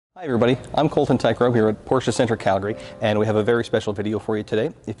Hi everybody, I'm Colton Tycro here at Porsche Centre Calgary, and we have a very special video for you today.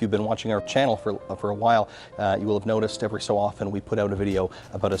 If you've been watching our channel for a while, you will have noticed every so often we put out a video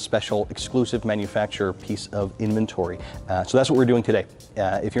about a special exclusive manufacturer piece of inventory. So that's what we're doing today.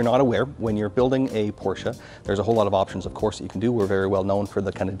 If you're not aware, when you're building a Porsche, there's a whole lot of options, of course, that you can do. We're very well known for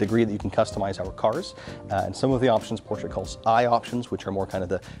the kind of degree that you can customize our cars. And some of the options Porsche calls I options, which are more kind of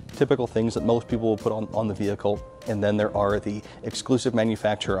the typical things that most people will put on the vehicle. And then there are the exclusive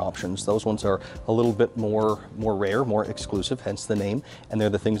manufacturer options. Those ones are a little bit more rare, more exclusive, hence the name. And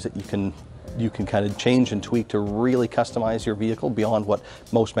they're the things that you can kind of change and tweak to really customize your vehicle beyond what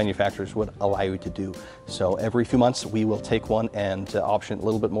most manufacturers would allow you to do. So every few months we will take one and option it a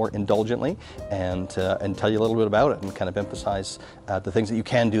little bit more indulgently and tell you a little bit about it and kind of emphasize the things that you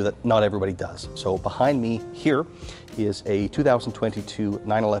can do that not everybody does. So behind me here is a 2022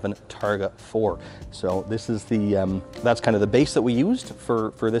 911 Targa 4. So this is that's kind of the base that we used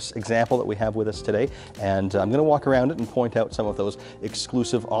for this example that we have with us today. And I'm going to walk around it and point out some of those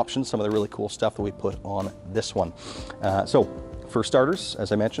exclusive options, some of the really cool stuff that we put on this one. For starters,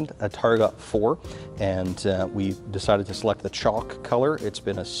 as I mentioned, a Targa 4, and we decided to select the chalk color. It's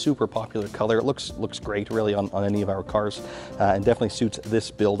been a super popular color. It looks great really on any of our cars, and definitely suits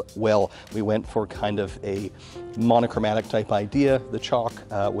this build well. We went for kind of a monochromatic type idea, the chalk,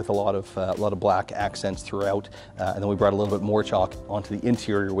 with a lot of black accents throughout, and then we brought a little bit more chalk onto the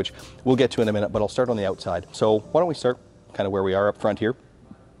interior, which we'll get to in a minute, but I'll start on the outside. So why don't we start kind of where we are up front here.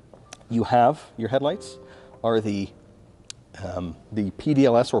 You have your headlights are the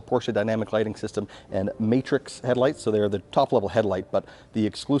PDLS, or Porsche Dynamic Lighting System, and matrix headlights. So they're the top level headlight, but the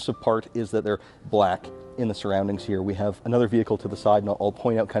exclusive part is that they're black in the surroundings here. We have another vehicle to the side, and I'll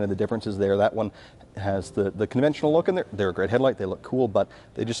point out kind of the differences there. That one has the conventional look, and they're a great headlight. They look cool, but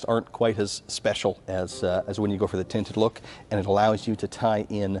they just aren't quite as special as when you go for the tinted look, and it allows you to tie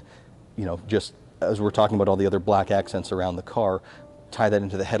in, just as we're talking about all the other black accents around the car, tie that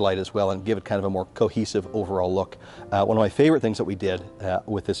into the headlight as well and give it kind of a more cohesive overall look. One of my favorite things that we did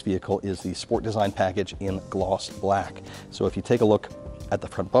with this vehicle is the Sport Design package in gloss black. So if you take a look at the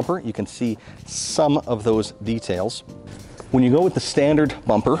front bumper, you can see some of those details. When you go with the standard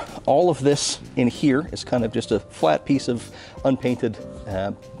bumper, all of this in here is kind of just a flat piece of unpainted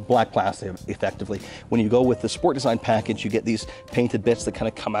black plastic, effectively. When you go with the Sport Design package, you get these painted bits that kind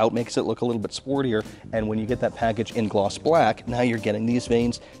of come out, makes it look a little bit sportier. And when you get that package in gloss black, now you're getting these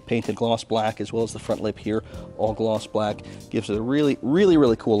veins painted gloss black, as well as the front lip here, all gloss black. Gives it a really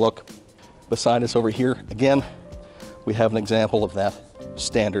cool look. Beside us over here, again, we have an example of that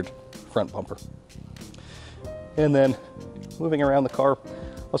standard front bumper. And then moving around the car,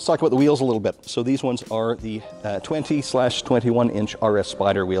 let's talk about the wheels a little bit. So these ones are the 20/21 inch RS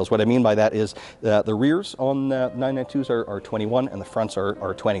Spyder wheels. What I mean by that is the rears on 992s are 21 and the fronts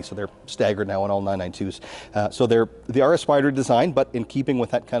are 20. So they're staggered now on all 992s. So they're the RS Spyder design, but in keeping with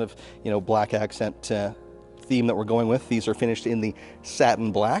that kind of black accent theme that we're going with, these are finished in the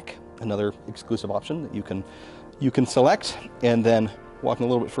satin black, another exclusive option that you can select. And then walking a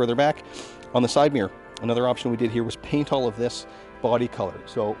little bit further back on the side mirror, another option we did here was paint all of this body color.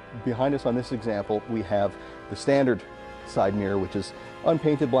 So behind us on this example, we have the standard side mirror, which is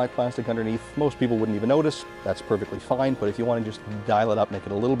unpainted black plastic underneath. Most people wouldn't even notice. That's perfectly fine. But if you want to just dial it up, make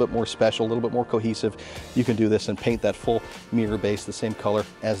it a little bit more special, a little bit more cohesive, you can do this and paint that full mirror base the same color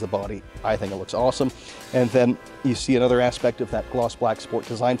as the body. I think it looks awesome. And then you see another aspect of that gloss black Sport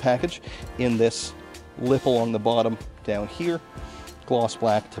Design package in this lip along the bottom down here, gloss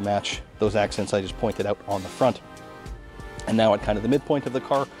black to match those accents I just pointed out on the front. And now at kind of the midpoint of the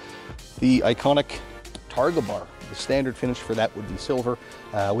car, the iconic Targa bar. The standard finish for that would be silver,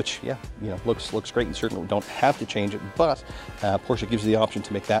 which looks great. You certainly don't have to change it, but Porsche gives you the option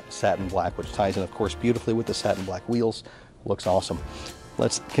to make that satin black, which ties in, of course, beautifully with the satin black wheels. Looks awesome.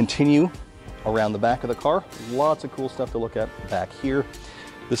 Let's continue around the back of the car. Lots of cool stuff to look at back here.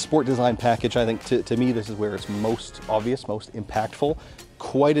 The Sport Design package, I think to me, this is where it's most obvious, most impactful.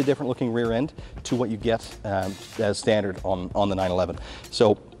 Quite a different looking rear end to what you get as standard on the 911.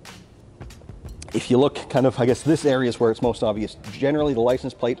 So if you look kind of, I guess this area is where it's most obvious. Generally the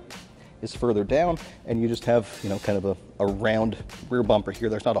license plate is further down and you just have, kind of a round rear bumper here.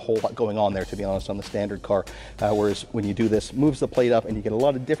 There's not a whole lot going on there, to be honest, on the standard car. Whereas when you do this, moves the plate up and you get a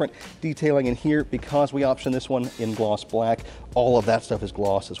lot of different detailing in here. Because we option this one in gloss black, all of that stuff is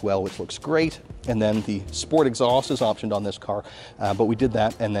gloss as well, which looks great. And then the sport exhaust is optioned on this car, but we did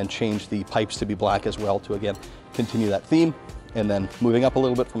that and then changed the pipes to be black as well to, again, continue that theme. And then moving up a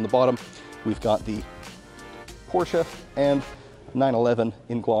little bit from the bottom, we've got the Porsche and 911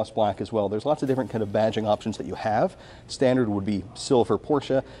 in gloss black as well. There's lots of different kind of badging options that you have. Standard would be silver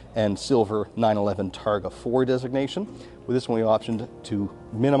Porsche and silver 911 Targa 4 designation. With this one, we optioned to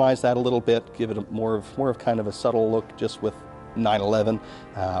minimize that a little bit, give it a more of kind of a subtle look just with 911,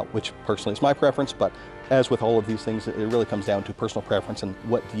 which personally is my preference, but as with all of these things, it really comes down to personal preference and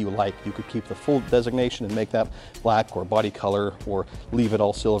what do you like. You could keep the full designation and make that black or body color, or leave it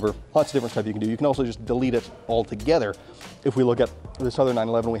all silver. Lots of different stuff you can do. You can also just delete it altogether. If we look at this other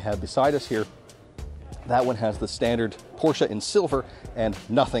 911 we have beside us here, that one has the standard Porsche in silver and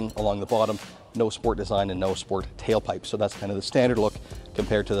nothing along the bottom. No sport design and no sport tailpipe. So that's kind of the standard look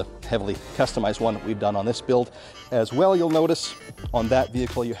compared to the heavily customized one that we've done on this build. As well, you'll notice on that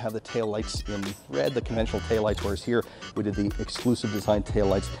vehicle you have the tail lights in red, the conventional tail lights, whereas here we did the exclusive design tail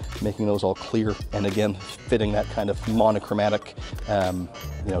lights, making those all clear and again fitting that kind of monochromatic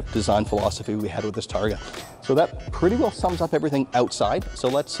design philosophy we had with this Targa. So that pretty well sums up everything outside. So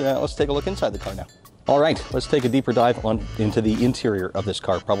let's take a look inside the car now. All right, let's take a deeper dive into the interior of this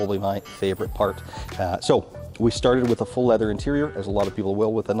car, probably my favorite part. So we started with a full leather interior, as a lot of people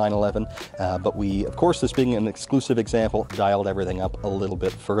will with the 911, but we, of course, this being an exclusive example, dialed everything up a little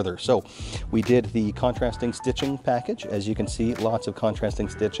bit further. So we did the contrasting stitching package. As you can see, lots of contrasting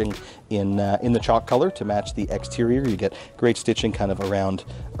stitching in the chalk color to match the exterior. You get great stitching kind of around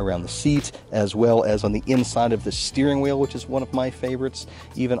the seat, as well as on the inside of the steering wheel, which is one of my favorites.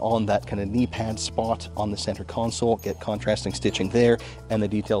 Even on that kind of knee pad spot on the center console, get contrasting stitching there, and the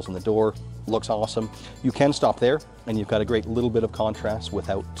details on the door. Looks awesome. You can stop there and you've got a great little bit of contrast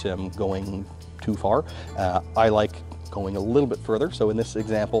without going too far. I like going a little bit further. So in this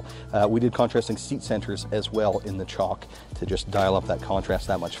example, we did contrasting seat centers as well in the chalk to just dial up that contrast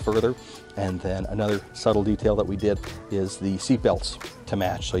that much further. And then another subtle detail that we did is the seat belts to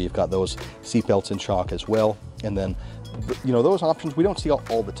match. So you've got those seat belts in chalk as well. And then those options we don't see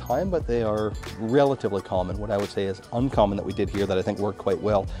all the time, but they are relatively common. What I would say is uncommon that we did here that I think worked quite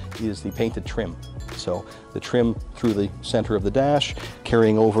well is the painted trim. So the trim through the center of the dash,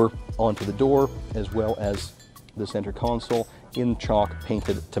 carrying over onto the door, as well as the center console in chalk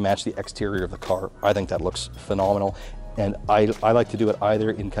painted to match the exterior of the car. I think that looks phenomenal. And I like to do it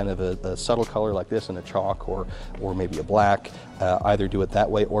either in kind of a subtle color like this in a chalk or maybe a black, either do it that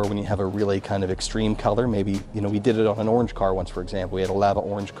way, or when you have a really kind of extreme color, maybe, we did it on an orange car once, for example. We had a lava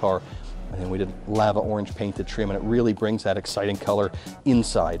orange car and we did lava orange painted trim, and it really brings that exciting color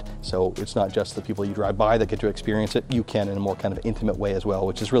inside. So it's not just the people you drive by that get to experience it. You can in a more kind of intimate way as well,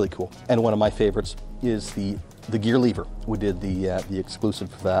 which is really cool. And one of my favorites is the gear lever. We did the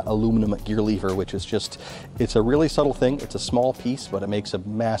exclusive aluminum gear lever, which is it's a really subtle thing. It's a small piece, but it makes a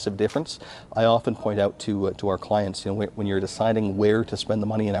massive difference. I often point out to our clients, when you're deciding where to spend the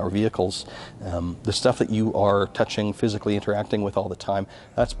money in our vehicles, the stuff that you are touching, physically interacting with all the time,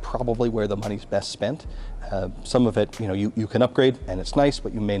 that's probably where the money's best spent. Some of it, you can upgrade and it's nice,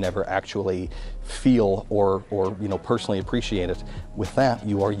 but you may never actually feel or personally appreciate it. With that,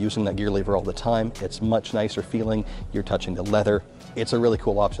 you are using that gear lever all the time. It's much nicer feeling. You're touching the leather. It's a really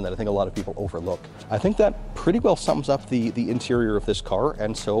cool option that I think a lot of people overlook. I think that pretty well sums up the interior of this car,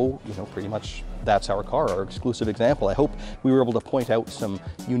 and so pretty much that's our car, our exclusive example. I hope we were able to point out some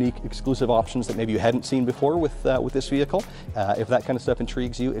unique exclusive options that maybe you hadn't seen before with this vehicle. If that kind of stuff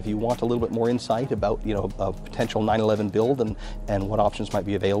intrigues you, if you want a little bit more insight about a potential 911 build and what options might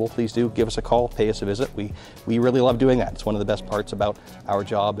be available, please do give us a call, pay us a visit. We really love doing that. It's one of the best parts about our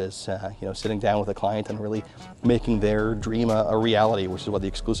job is sitting down with a client and really making their dream a reality, which is what the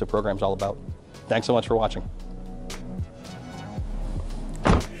exclusive program is all about. Thanks so much for watching.